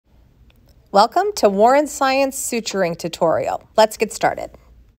Welcome to Warren Science Suturing tutorial. Let's get started.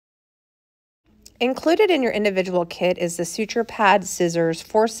 Included in your individual kit is the suture pad, scissors,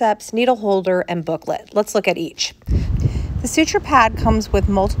 forceps, needle holder, and booklet. Let's look at each. The suture pad comes with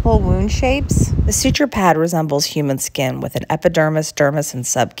multiple wound shapes. The suture pad resembles human skin with an epidermis, dermis, and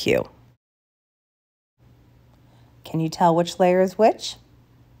subq. Can you tell which layer is which?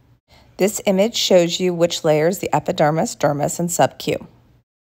 This image shows you which layer is the epidermis, dermis, and subq.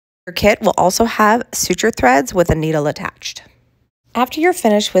 Your kit will also have suture threads with a needle attached. After you're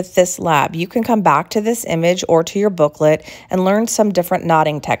finished with this lab, you can come back to this image or to your booklet and learn some different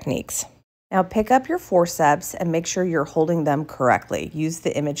knotting techniques. Now pick up your forceps and make sure you're holding them correctly. Use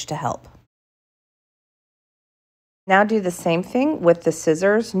the image to help. Now do the same thing with the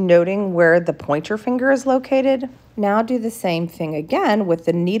scissors, noting where the pointer finger is located. Now do the same thing again with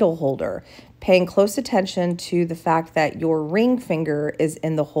the needle holder, paying close attention to the fact that your ring finger is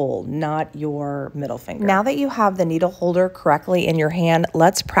in the hole, not your middle finger. Now that you have the needle holder correctly in your hand,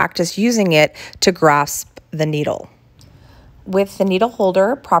 let's practice using it to grasp the needle. With the needle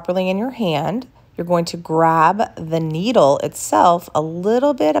holder properly in your hand, you're going to grab the needle itself a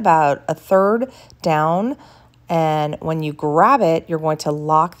little bit, about a third down, and when you grab it, you're going to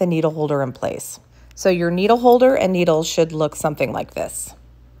lock the needle holder in place. So your needle holder and needle should look something like this.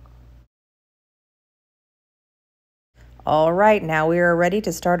 All right, now we are ready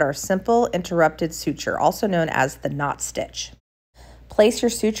to start our simple interrupted suture, also known as the knot stitch. Place your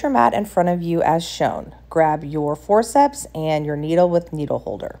suture mat in front of you as shown. Grab your forceps and your needle with needle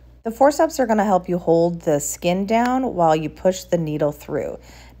holder. The forceps are going to help you hold the skin down while you push the needle through.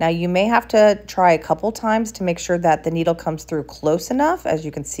 Now you may have to try a couple times to make sure that the needle comes through close enough, as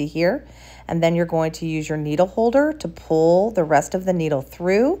you can see here. And then you're going to use your needle holder to pull the rest of the needle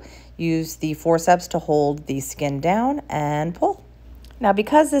through. Use the forceps to hold the skin down and pull. Now,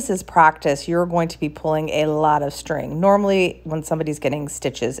 because this is practice, you're going to be pulling a lot of string. Normally, when somebody's getting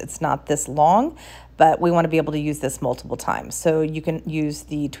stitches, it's not this long, but we want to be able to use this multiple times. So you can use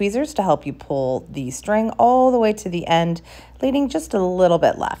the tweezers to help you pull the string all the way to the end, leaving just a little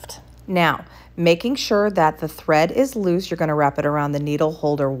bit left. Now, making sure that the thread is loose, you're going to wrap it around the needle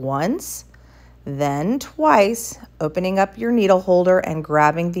holder once, then twice, opening up your needle holder and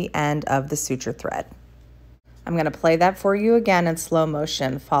grabbing the end of the suture thread. I'm going to play that for you again in slow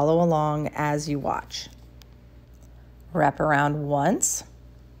motion. Follow along as you watch. Wrap around once.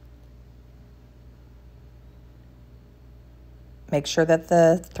 Make sure that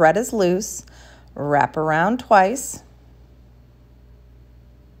the thread is loose. Wrap around twice.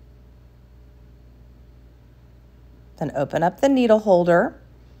 Then open up the needle holder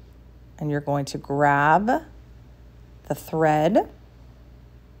and you're going to grab the thread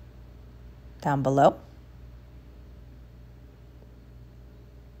down below.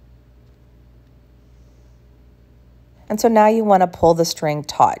 And so now you want to pull the string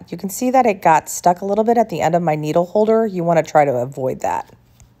taut. You can see that it got stuck a little bit at the end of my needle holder. You want to try to avoid that.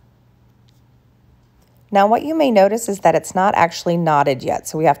 Now what you may notice is that it's not actually knotted yet,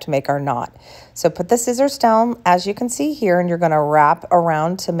 so we have to make our knot. So put the scissors down, as you can see here, and you're going to wrap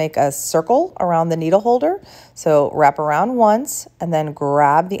around to make a circle around the needle holder. So wrap around once, and then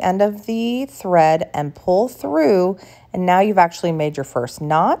grab the end of the thread and pull through, and now you've actually made your first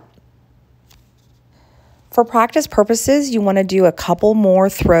knot. For practice purposes, you want to do a couple more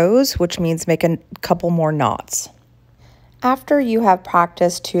throws, which means make a couple more knots. After you have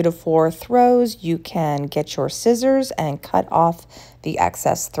practiced 2 to 4 throws, you can get your scissors and cut off the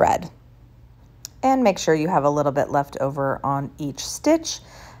excess thread. And make sure you have a little bit left over on each stitch.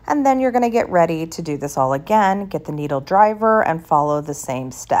 And then you're going to get ready to do this all again. Get the needle driver and follow the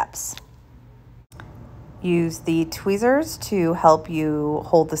same steps. Use the tweezers to help you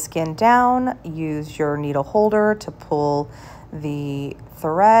hold the skin down. Use your needle holder to pull the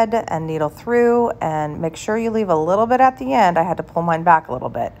thread and needle through, and make sure you leave a little bit at the end. I had to pull mine back a little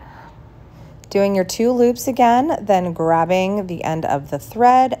bit. Doing your 2 loops again, then grabbing the end of the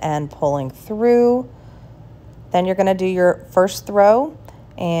thread and pulling through. Then you're going to do your first throw,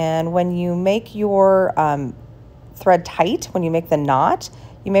 and when you make your thread tight, when you make the knot,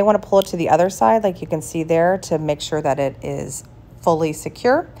 you may want to pull it to the other side, like you can see there, to make sure that it is fully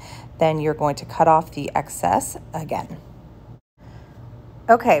secure. Then you're going to cut off the excess again.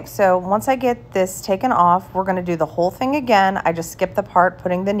 Okay, so once I get this taken off, we're going to do the whole thing again. I just skipped the part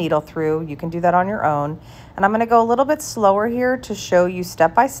putting the needle through. You can do that on your own. And I'm going to go a little bit slower here to show you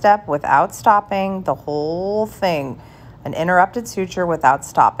step by step without stopping the whole thing. An interrupted suture without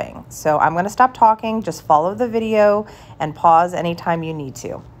stopping. So I'm going to stop talking, just follow the video and pause anytime you need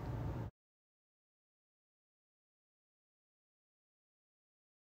to.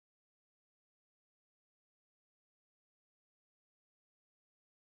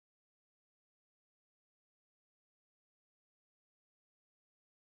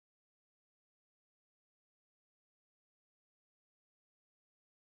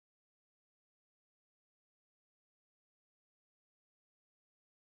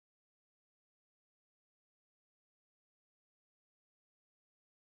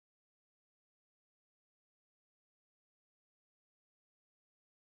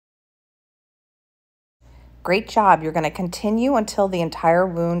 Great job. You're going to continue until the entire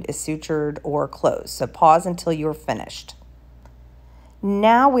wound is sutured or closed. So pause until you're finished.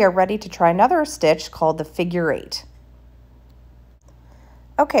 Now we are ready to try another stitch called the figure 8.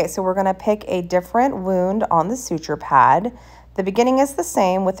 Okay, so we're going to pick a different wound on the suture pad. The beginning is the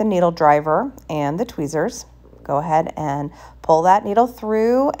same with the needle driver and the tweezers. Go ahead and pull that needle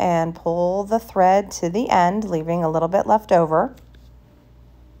through and pull the thread to the end, leaving a little bit left over.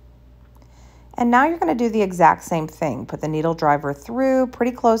 And now you're going to do the exact same thing. Put the needle driver through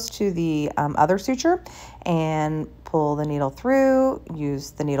pretty close to the other suture and pull the needle through.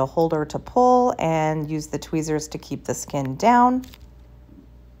 Use the needle holder to pull and use the tweezers to keep the skin down.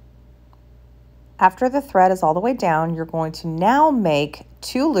 After the thread is all the way down, you're going to now make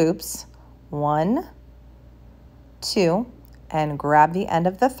 2 loops, 1, 2, and grab the end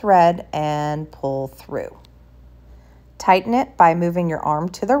of the thread and pull through. Tighten it by moving your arm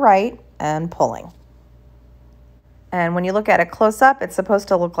to the right and pulling. And when you look at it close up, it's supposed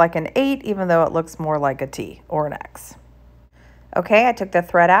to look like an 8, even though it looks more like a T or an X. Okay, I took the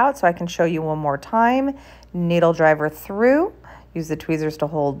thread out so I can show you one more time. Needle driver through. Use the tweezers to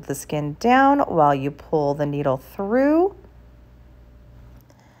hold the skin down while you pull the needle through.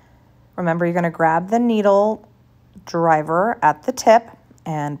 Remember, you're going to grab the needle driver at the tip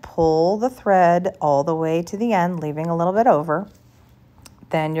and pull the thread all the way to the end, leaving a little bit over.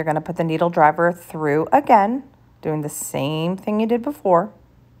 Then you're going to put the needle driver through again, doing the same thing you did before.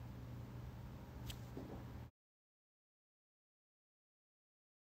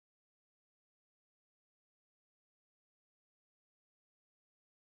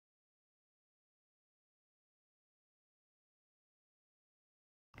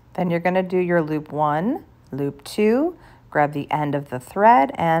 Then you're going to do your loop 1, loop 2, grab the end of the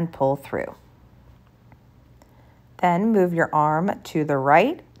thread and pull through. Then move your arm to the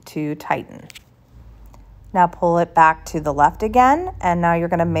right to tighten. Now pull it back to the left again, and now you're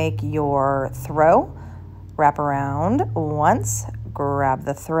going to make your throw. Wrap around once, grab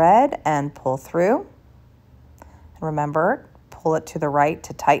the thread and pull through. Remember, pull it to the right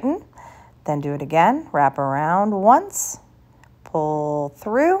to tighten. Then do it again, wrap around once, pull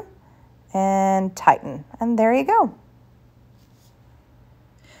through, and tighten. And there you go.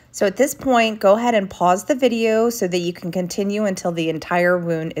 So at this point, go ahead and pause the video so that you can continue until the entire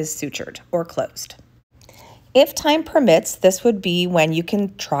wound is sutured or closed. If time permits, this would be when you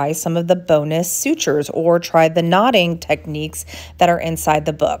can try some of the bonus sutures or try the knotting techniques that are inside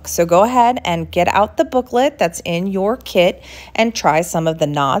the book. So go ahead and get out the booklet that's in your kit and try some of the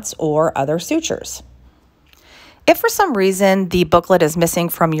knots or other sutures. If for some reason the booklet is missing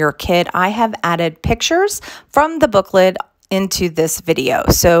from your kit, I have added pictures from the booklet into this video.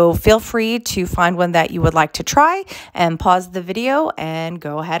 So feel free to find one that you would like to try and pause the video and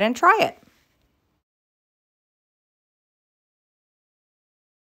go ahead and try it.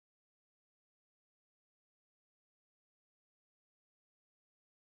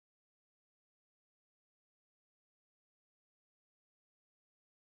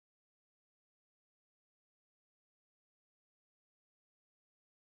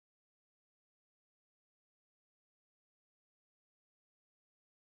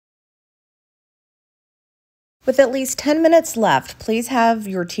 With at least 10 minutes left, please have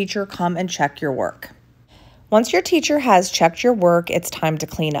your teacher come and check your work. Once your teacher has checked your work, it's time to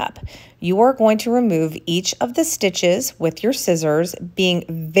clean up. You are going to remove each of the stitches with your scissors, being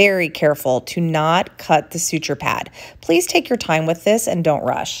very careful to not cut the suture pad. Please take your time with this and don't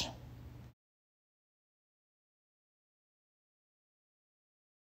rush.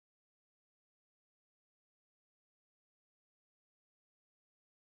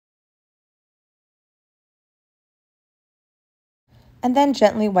 And then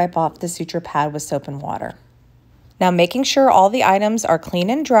gently wipe off the suture pad with soap and water. Now, making sure all the items are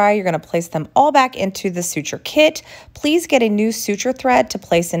clean and dry, you're going to place them all back into the suture kit. Please get a new suture thread to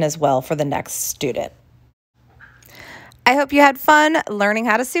place in as well for the next student. I hope you had fun learning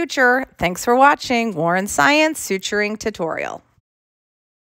how to suture. Thanks for watching Warren Science Suturing Tutorial.